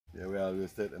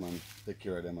always take them and take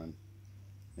care of them. And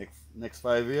next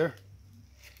 5 years,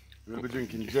 we'll be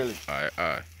drinking jelly.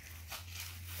 Aye.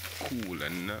 Cool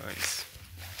and nice.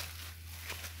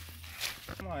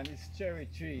 Come on, it's cherry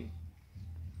tree.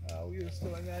 We used to,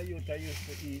 when I used to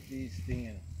eat these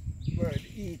things. Bird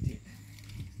eat it.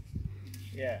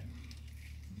 Yeah.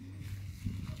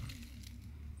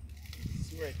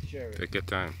 It's red cherry. Take your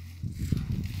time.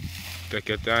 Take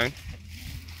your time.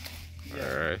 Yeah.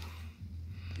 Alright.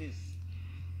 This.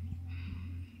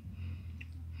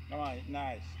 Come on,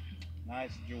 nice.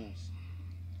 Nice juice.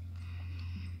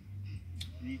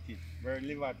 Eat it. Bird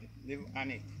live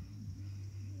on it.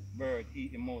 Bird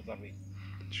eat the most of it.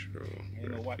 True. You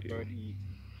know what bird eat?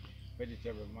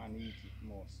 Vegetable man eat it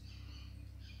most.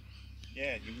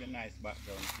 Yeah, give you a nice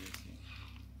background to this thing.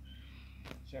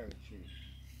 Cherry tree.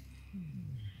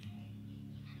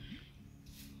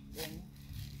 Then,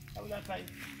 how that I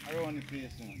around the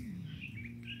place now?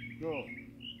 Bro,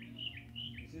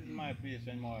 this is my place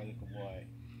when I was a little boy.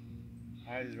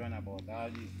 I always run about all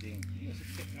these things. You used to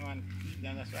take them and eat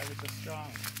them, that's why we're so strong.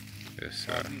 Yes,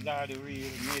 sir. These are the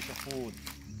real native food.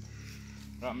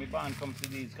 From my band comes to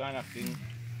these kind of things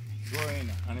growing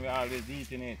and we're always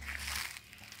eating it.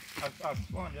 As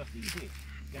fun, just eat it.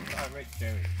 Them are red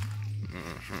cherry.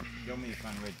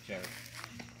 Jamaican red cherry.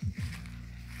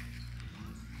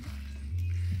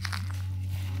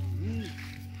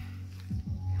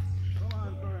 Come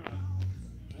on, Colonel.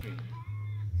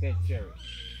 Red cherry.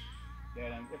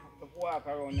 Yeah, and if you walk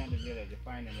around in the village, you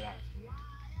find them last.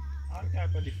 All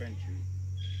type of different trees.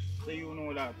 So you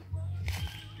know that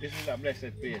this is a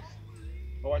blessed place.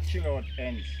 Our chill out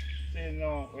ends. So you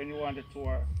know when you want to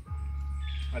tour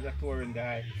as a touring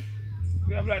guide,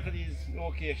 we have a lot of these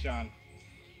locations,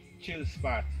 chill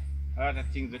spot, a lot of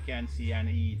things you can see and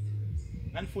eat.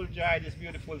 And full enjoy this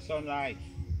beautiful sunlight.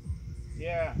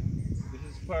 Yeah, this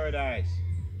is paradise.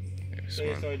 Yes, So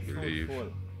man. it's fruitful.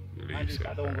 And Believe so.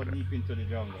 I don't go deep into the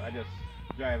jungle. I just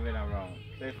drive it around.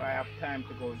 So if I have time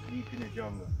to go deep in the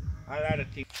jungle, I rather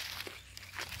think.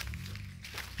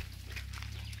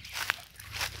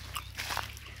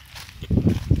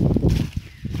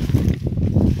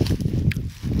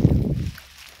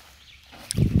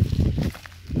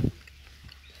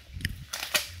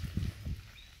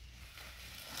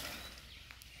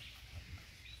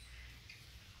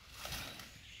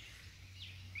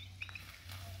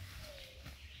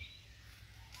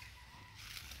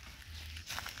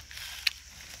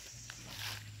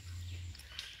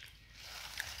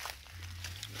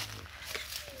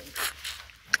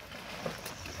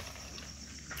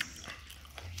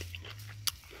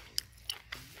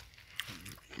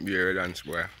 Beer dance,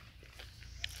 boy.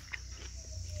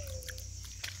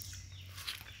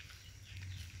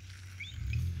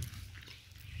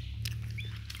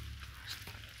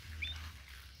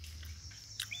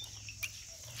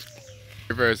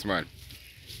 Reverse, man.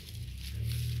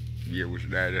 Yeah, we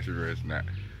should die. That's reverse, not.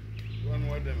 One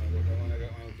more them, I want to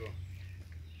get one too.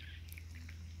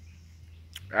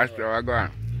 That's how I go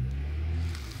on.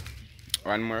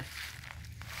 One more.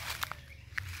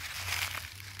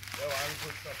 Yeah, I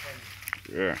put stuff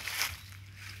on. Yeah.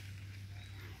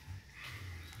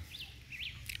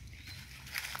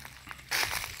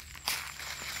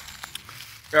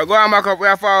 Yeah, go on back up. We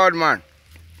are forward, man.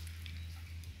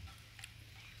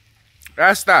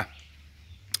 Rasta,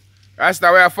 we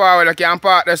are forward. I can't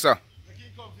park there, sir.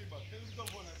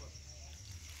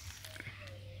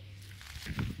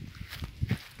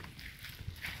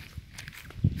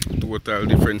 Total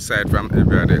different side from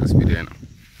everybody else video, you know.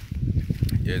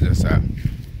 Here's just a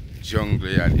jungle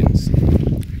yardings.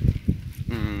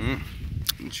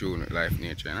 Tune with life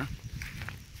nature, you know.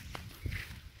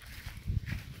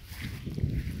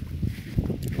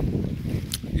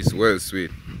 It's well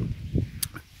sweet.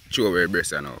 Show where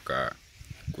breast are now, cause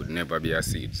could never be a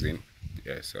seeds in.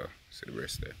 Yeah, so see the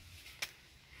breast there.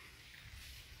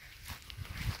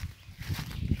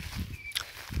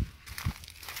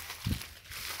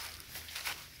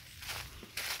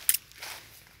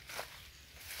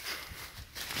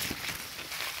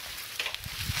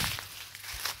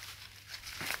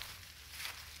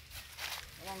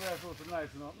 How long are so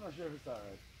nice enough? I'm not sure if it's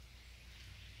alright.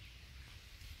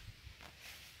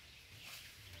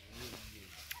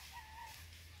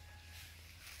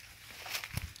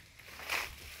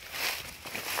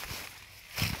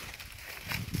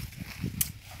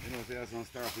 You know, there's some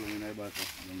star flowing in there, but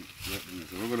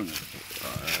so we're going to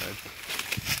Alright.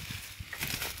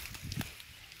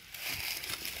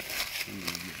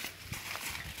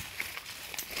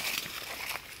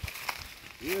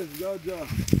 Yes, Gaja.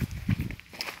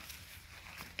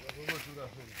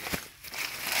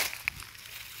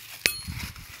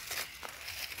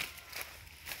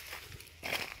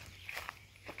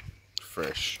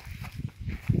 fresh.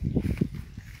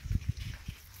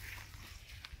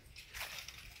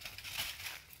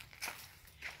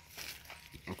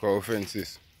 Look how fence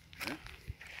is. Yeah?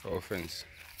 How fence.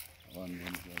 One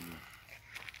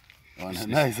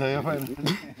nice, how you find it?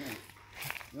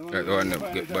 That one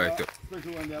that get bite up.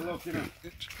 Especially when they're lucky, you know.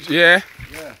 Yeah.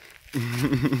 Yeah.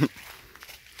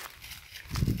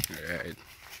 Alright.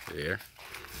 Here.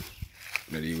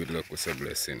 Now you would look with some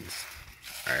blessings.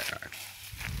 Alright.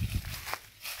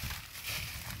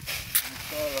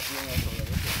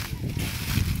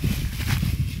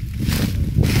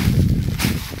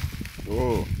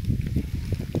 Oh.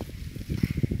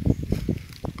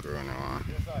 Corona one.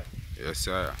 Yes,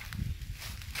 sir.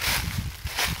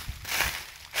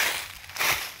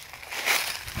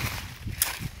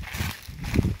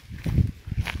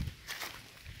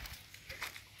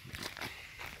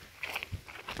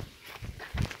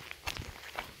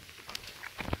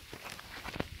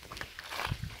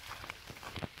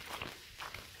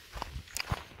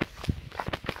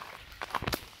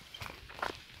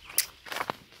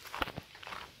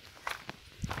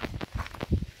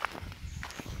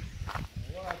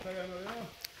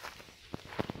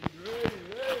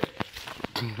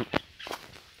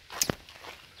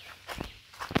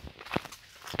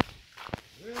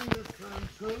 When the sun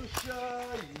comes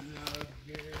shining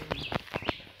again,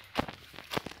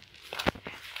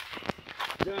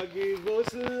 God give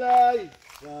us life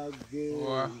again.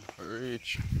 Wow,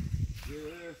 reach.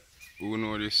 Yes, Who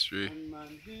know this tree? and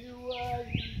man be wise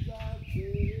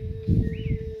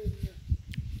again.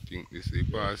 Think this is the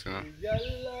pass, you know?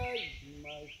 Realize,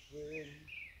 my friend,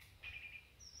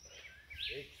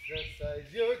 exercise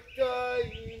your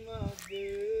time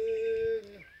again.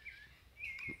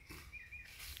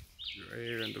 You're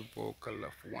hearing the vocal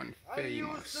of one I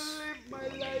used to famous. live my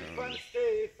life and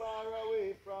stay far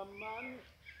away from man.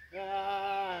 I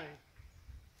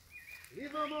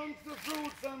live amongst the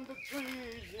fruits and the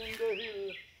trees in the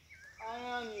hill. I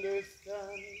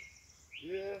understand.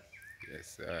 Yeah. Yes,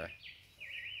 sir.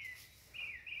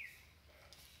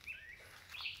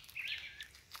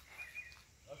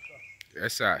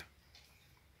 Yes, sir.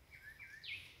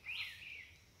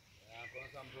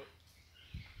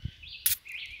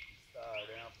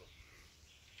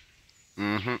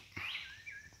 Mm-hmm.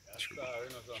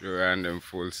 Sure, and them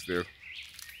full still.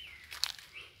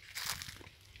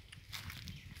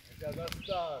 It's a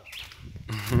star.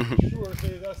 Sure, say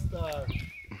it's a star.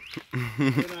 You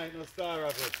know, ain't no star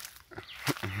of it.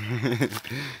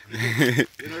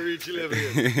 You know, reach 11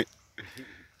 yet.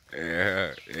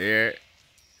 Yeah, yeah.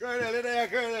 Colonel, you there,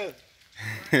 Colonel?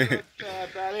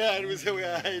 All we say we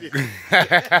are hiding.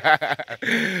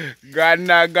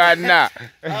 Gana.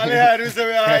 All we say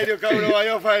we are hiding because we don't want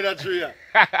you to find a tree.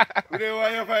 We don't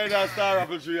want you to find a star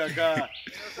apple tree. Because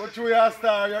what tree a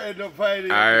star, you end up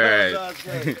finding. Alright. The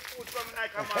food from the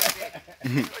night market.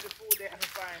 The food there and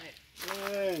find it.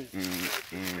 Hey,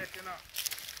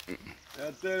 I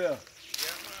tell you. Yeah, man.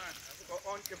 I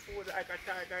hunt the food like a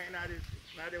tiger in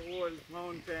the whole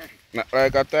mountain. Not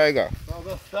like a tiger. So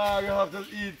the star, you have to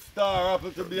eat star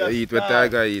apple to be a Eat star. what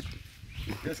tiger eat.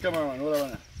 Yes, come on, hold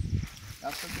on.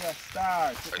 That's to be a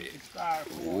star. To eat the star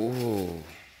food. Oh,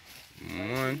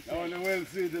 man. I want to well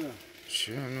see it, you know.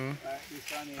 Sure, no. Like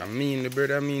this one here. I mean the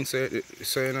bread, I mean, so you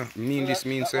know. Mean this,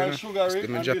 mean so, you know. Sugary, Let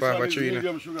me and drop this off one a is tree, you know.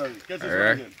 medium sugary. Catch this one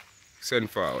Alright. again. Send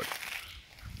forward.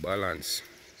 Balance.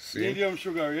 See? Medium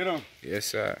sugary, you know. Yes,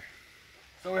 sir.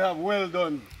 So we have well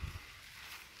done.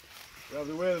 We have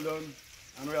the well done,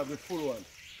 and we have the full one.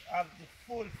 Have the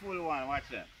full one. Watch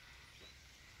that.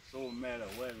 So mellow,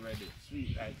 well ready.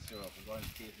 Sweet like syrup. We're going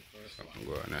to taste the first one. I'm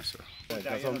going there, sir. Right, Yeah,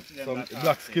 there's you don't see them some black black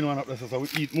hearts skin one up there, so we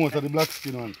eat most of the black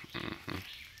skin one.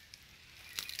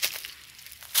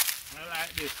 I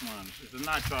like this, man. It's a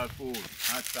natural food.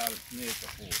 Natural nature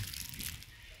food.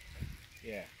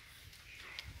 Yeah.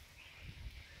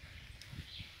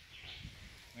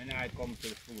 When I come to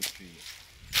the fruit tree,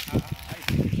 I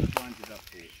see the advantage of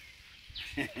food.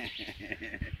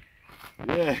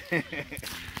 Yeah.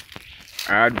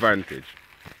 Advantage.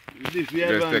 This the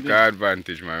Just take advantage.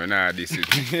 advantage, man. Nah, this is.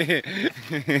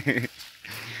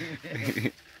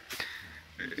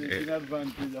 Taking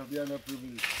advantage of the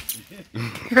underprivileged.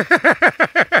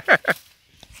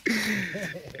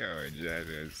 Yo,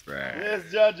 Jesus, man. Yes,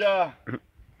 Jaja.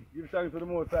 Give thanks to the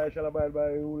Most High, shall abide by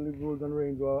who live, rules, and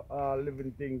reigns over all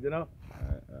living things, you know?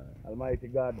 Almighty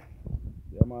God.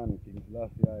 Yeah, man, King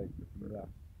Selassie, black.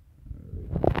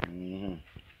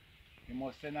 You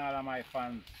must send all of my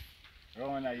fans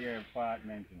around your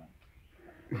apartment, you know.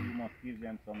 So you must give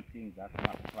them some things that will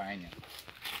not find you.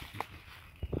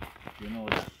 You know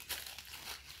that.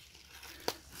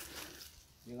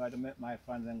 You got to make my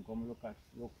fans and come look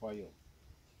for you.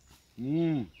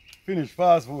 Finish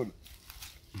fast food.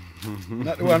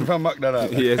 Not the one from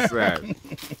McDonald's. Yes, sir.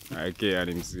 I can't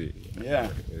even see. Yeah.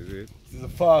 Is it? This is the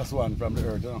fast one from the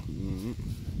earth, huh?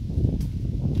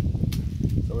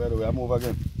 So where do we move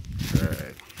again?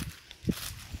 Alright.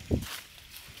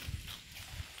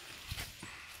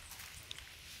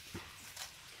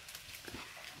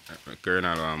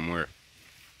 Colonel want more.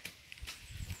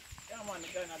 Yeah, man,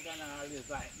 gonna always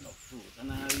like no fruit.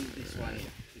 And I use this one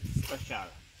here. It's special.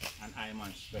 And I'm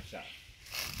on special.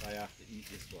 So I have to eat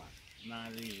this one. Now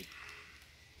leave it.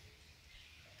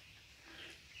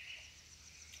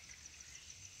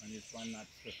 And this one not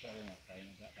special enough. I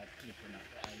got that cheap enough.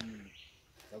 I need it.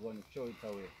 So I'm going to throw it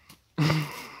away.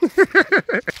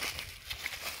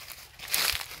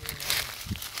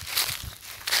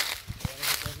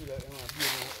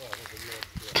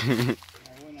 I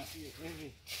want to see it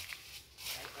heavy. I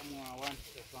come on one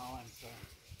step on one side.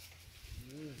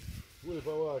 Good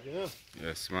for walking, huh?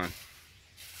 Yes, man.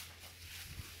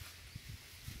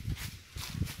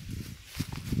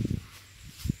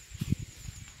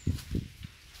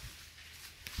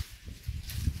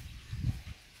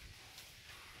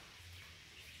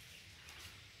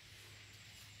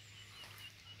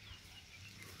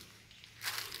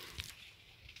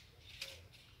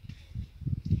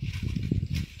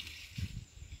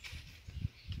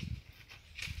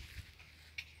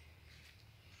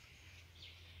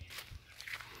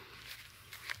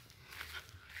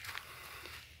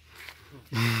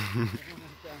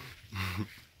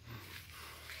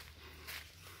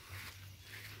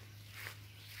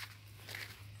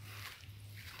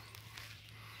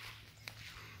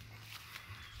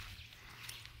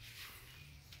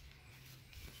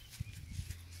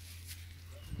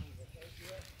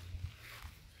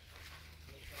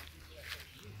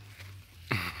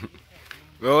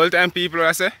 The whole time people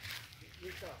I say?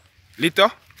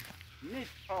 Lito? Knit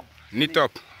up. Knit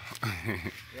up.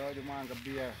 Yo, the man got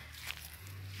beer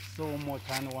so much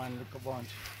and one little bunch.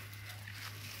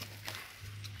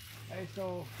 Hey,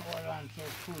 so hold on, so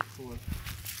fruitful.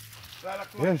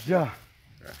 Yes, yeah.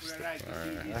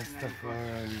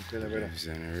 Lives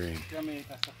in the rain.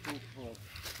 Jamaica's a fruitful.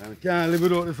 And we can't live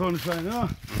without the sunshine, huh?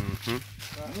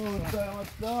 No time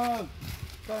at all.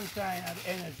 Sunshine and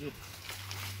energy.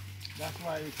 That's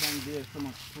why you can bear so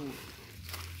much food.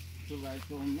 To like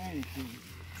so many things.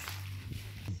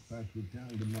 Everything.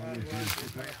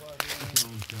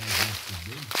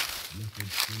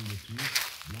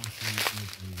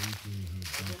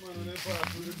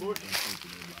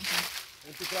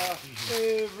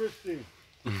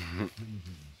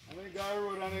 And they go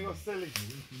road and they go sell it.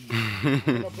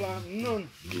 They don't plant none.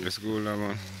 Let's go now,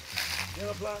 man. They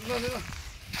don't plant none, you know.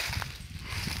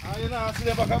 And you know, see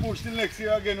them back a bush till next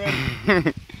year again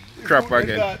when Crap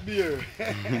again. That beer.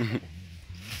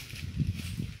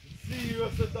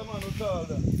 Serious that the man who called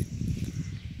that.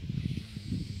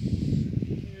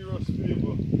 Serious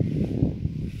people.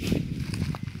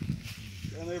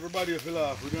 And everybody will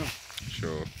laugh with them.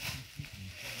 Sure.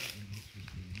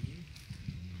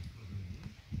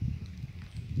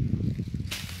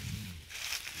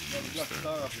 Black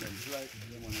star up there. It's like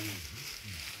them on them.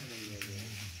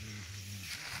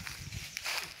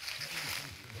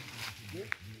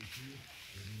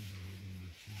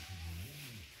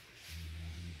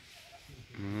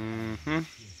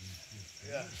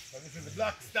 Yeah, so this is the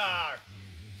Black Star.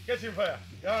 Catch him fire.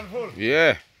 You're on full.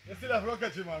 Yeah. You still have to go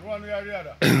catch him, man. One way or the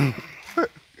other.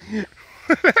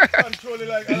 Control it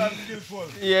like Alan Skillful.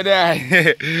 Yeah, that.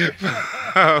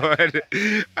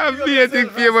 I'm being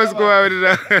famous go out with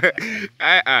that.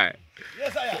 Aye.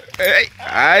 Yes, I am. Hey,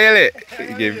 aye.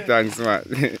 Give thanks, man.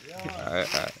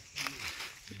 Aye.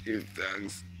 Give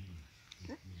thanks.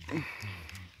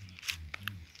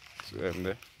 So them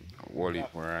there. Wally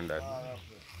around that.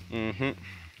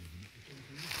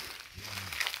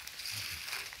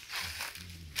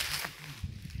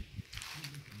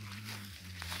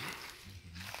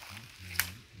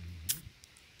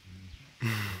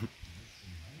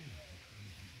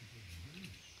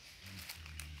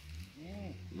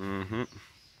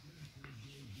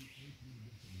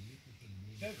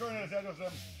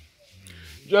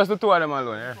 Just the two of them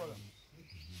alone, yeah?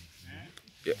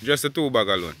 Yeah, just the two bag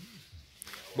alone.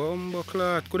 Bumbo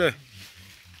clot, could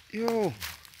Yo.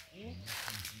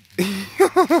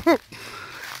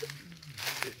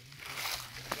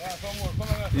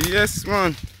 Yes,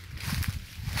 man.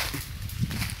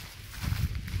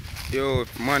 Yo,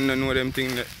 if man don't know them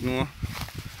thing that know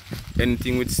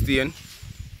anything with stain,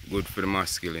 good for the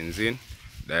masculine, see?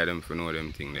 That them for know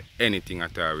them thing that anything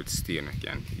at all with stain I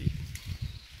can't eat.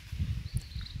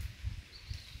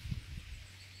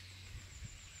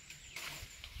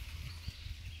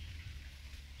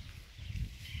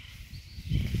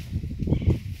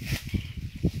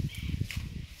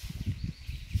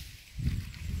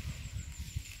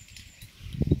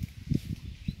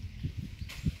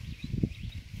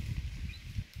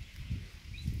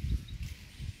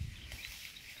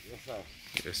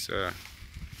 Yes, sir.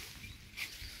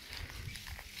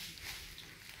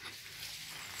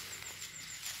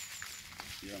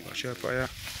 Yeah, man. Watch out, fire.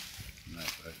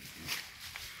 Nice, right?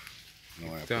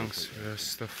 No, I Thanks,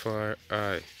 perfect.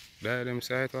 Rastafari. Die them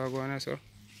site or go on so.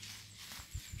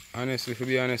 Honestly, to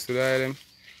be honest, to die them,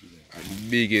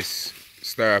 biggest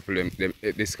star apple them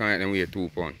this kind them weigh 2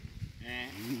 pounds.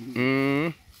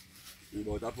 Eh?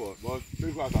 About a pound, about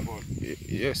 3/4 pound.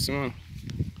 Yes, man.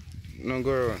 No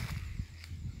go around.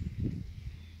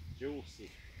 Juicy.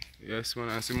 Yes, man.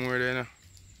 I see more there now.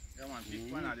 Yeah, man,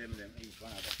 pick one of them, each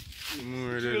one of them.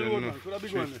 More there Little than one, no. man. Could have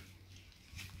big one there.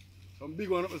 Some big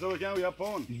one up so we can weigh a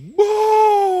pound. Boo!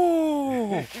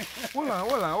 Hold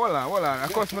on.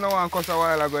 Of course, I don't want to cuss a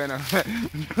while ago. You know. I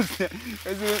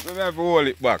have to hold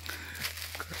it back.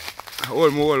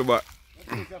 Hold back.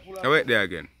 I wait there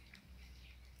again.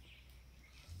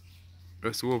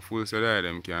 Just hopeful so that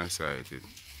them can sight it.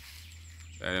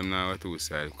 That them now two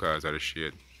side because of the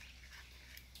shade.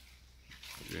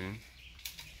 See?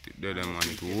 There them man,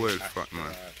 it well fat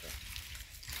man.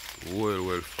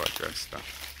 Well fat just that.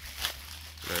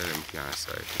 That them can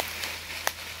sight it.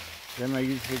 Them are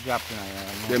used to drop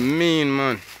now. Them mean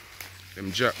man. Them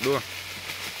drop though.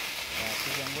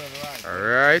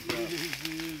 Alright.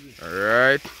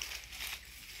 Alright.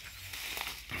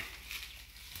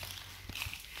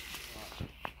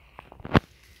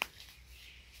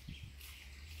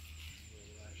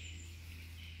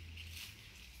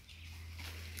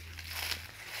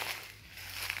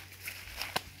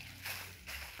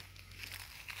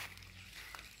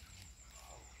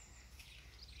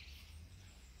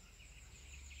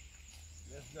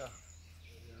 Yes, sir.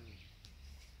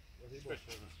 What's it about?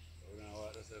 We're going to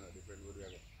watch this in a different wood we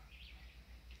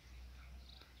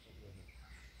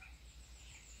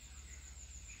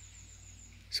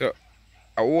So,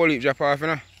 a whole heap drop off, you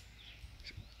know?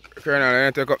 Colonel, I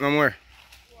ain't take up no more.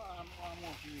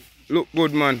 Look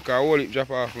good, man, because a whole heap drop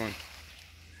off, man.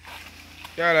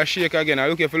 Y'all shake again. I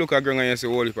look if you look at ground and you see a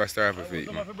whole heap of star for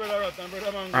feet, man.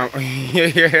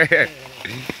 Yeah.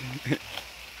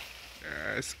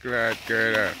 That's glad,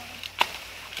 Colonel.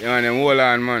 Yeah, man, them hold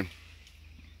on, man.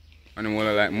 And them hold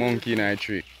on like monkey in a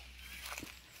tree.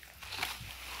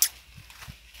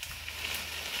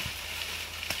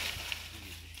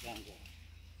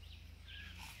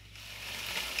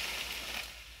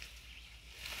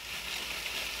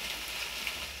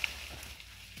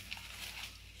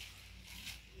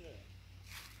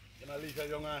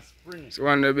 So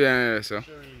one there behind there, so.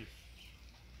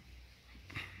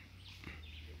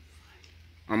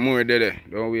 And more there,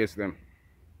 don't waste them.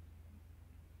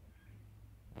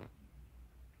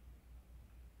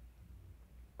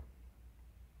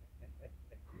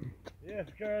 Yes,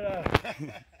 Colonel.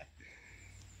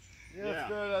 Yes,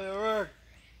 Colonel, you work.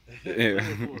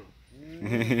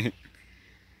 Yeah.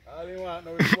 All you want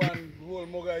now is one whole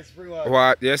mug of spring water.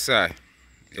 What? Yes, sir.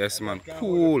 Yes, man. Can't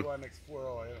Cool. hold it for the next 4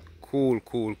 hours, you know.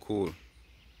 Cool.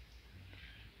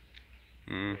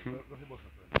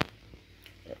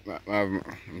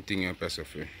 I'm thinking of person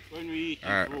for. When we eat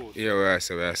Alright, food, yeah,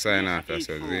 we sign off eat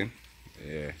person, food.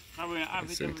 yeah. we have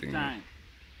it Same every thing. time.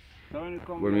 So when you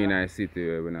come When we in here, a city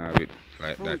where we don't have it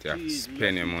like fruit that, you have to trees, we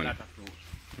spend your have to eat money. lot of fruit.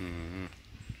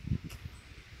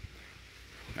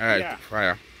 Alright, Yeah.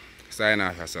 fire. Sign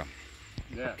off, sir.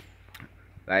 Yeah,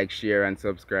 Like, share, and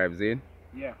subscribe, Zane.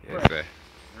 yeah, Yes, fresh, sir.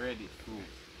 ready, food.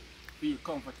 Feel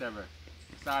comfortable.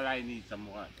 That's all I need, some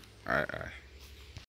water. Alright.